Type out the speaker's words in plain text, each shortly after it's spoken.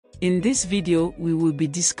In this video, we will be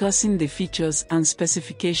discussing the features and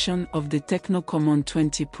specification of the Tecno Camon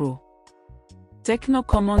 20 Pro. Tecno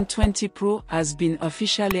Camon 20 Pro has been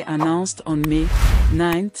officially announced on May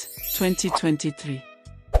 9, 2023.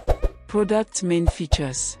 Product main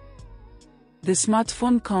features. The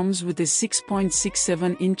smartphone comes with a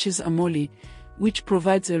 6.67 inches AMOLED, which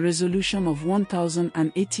provides a resolution of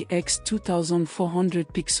 1080 x 2400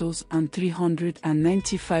 pixels and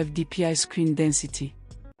 395 dpi screen density.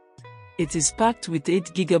 It is packed with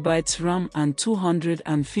 8 GB RAM and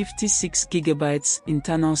 256 GB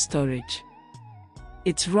internal storage.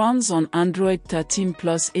 It runs on Android 13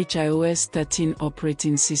 plus iOS 13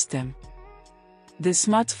 operating system. The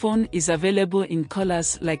smartphone is available in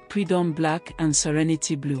colors like Pre-Dawn Black and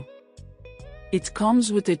Serenity Blue. It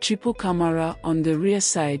comes with a triple camera on the rear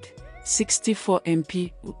side,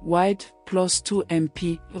 64MP wide plus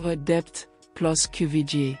 2MP depth plus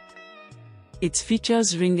QVGA. It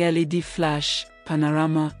features ring LED flash,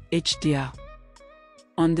 panorama, HDR.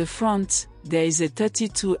 On the front, there is a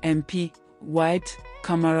 32MP wide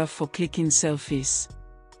camera for clicking selfies.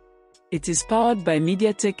 It is powered by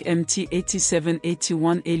MediaTek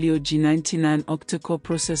MT8781 Helio G99 octa-core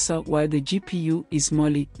processor, while the GPU is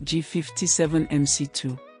Mali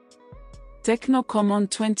G57MC2. Tecno Camon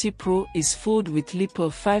 20 Pro is fueled with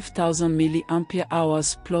LiPo 5000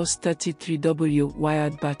 mAh plus 33W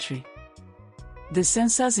wired battery. The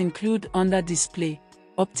sensors include under-display,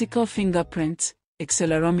 optical fingerprint,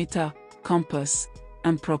 accelerometer, compass,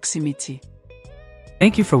 and proximity.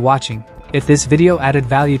 Thank you for watching. If this video added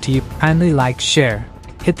value to you, kindly like, share,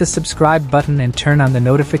 hit the subscribe button and turn on the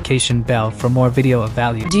notification bell for more video of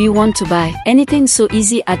value. Do you want to buy anything so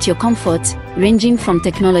easy at your comfort, ranging from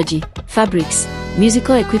technology, fabrics,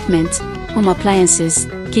 musical equipment, home appliances,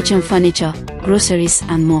 kitchen furniture, groceries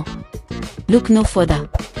and more? Look no further.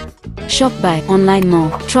 ShopBy Online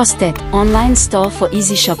Mall, trusted online store for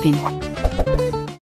easy shopping.